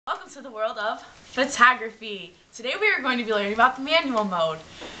to the world of photography. Today we are going to be learning about the manual mode.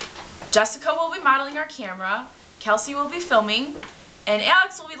 Jessica will be modeling our camera, Kelsey will be filming, and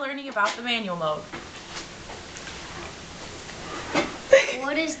Alex will be learning about the manual mode.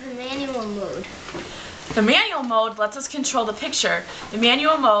 What is the manual mode? The manual mode lets us control the picture. The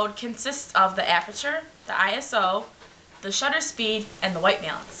manual mode consists of the aperture, the ISO, the shutter speed, and the white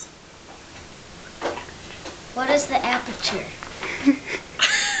balance. What is the aperture?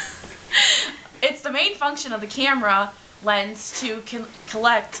 It's the main function of the camera lens to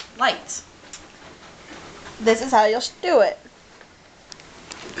collect light. This is how you'll do it.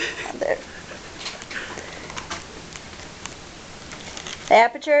 There. The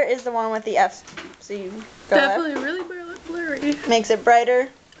aperture is the one with the F. So you go Definitely up. really blurry. Makes it brighter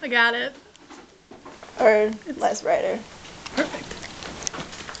I got it. or less brighter.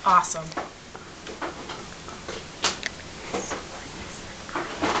 Perfect. Awesome.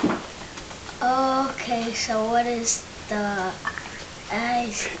 Okay, so what is the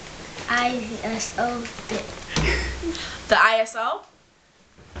ISO thing? The ISO?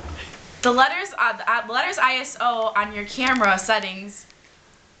 The letters ISO on your camera settings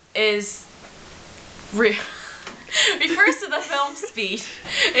is refers to the film speed.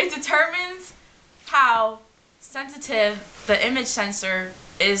 It determines how sensitive the image sensor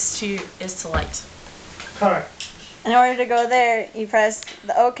is to light. Correct. In order to go there, you press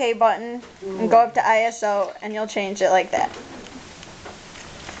the OK button and go up to ISO, and you'll change it like that.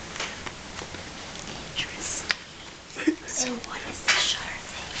 So what is the shutter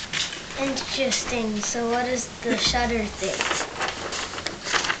thing? Interesting. So what is the shutter thing?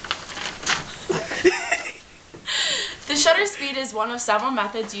 The shutter speed is one of several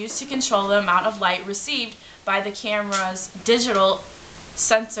methods used to control the amount of light received by the camera's digital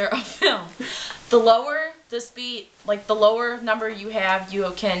sensor of film. The lower the speed, like the lower number you have, you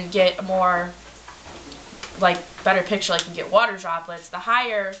can get a more, better picture, like you can get water droplets. The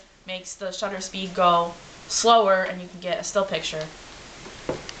higher makes the shutter speed go slower and you can get a still picture.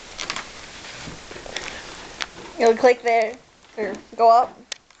 You'll click there, or go up.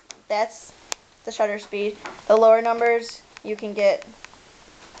 That's the shutter speed. The lower numbers, you can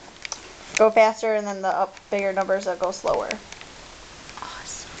go faster, and then the bigger numbers that go slower.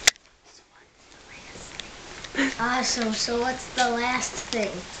 Awesome. So what's the last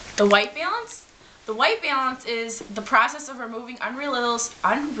thing? The white balance? The white balance is the process of removing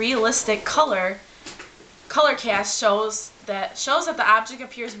unrealistic color cast shows that the object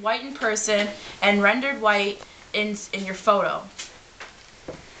appears white in person and rendered white in your photo.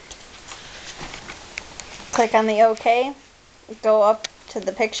 Click on the OK, go up to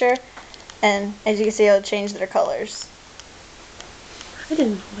the picture, and as you can see, it'll change their colors. I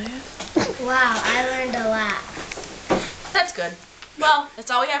didn't know that. Wow, I learned a lot. That's good. Well,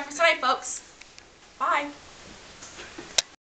 that's all we have for tonight, folks. Bye.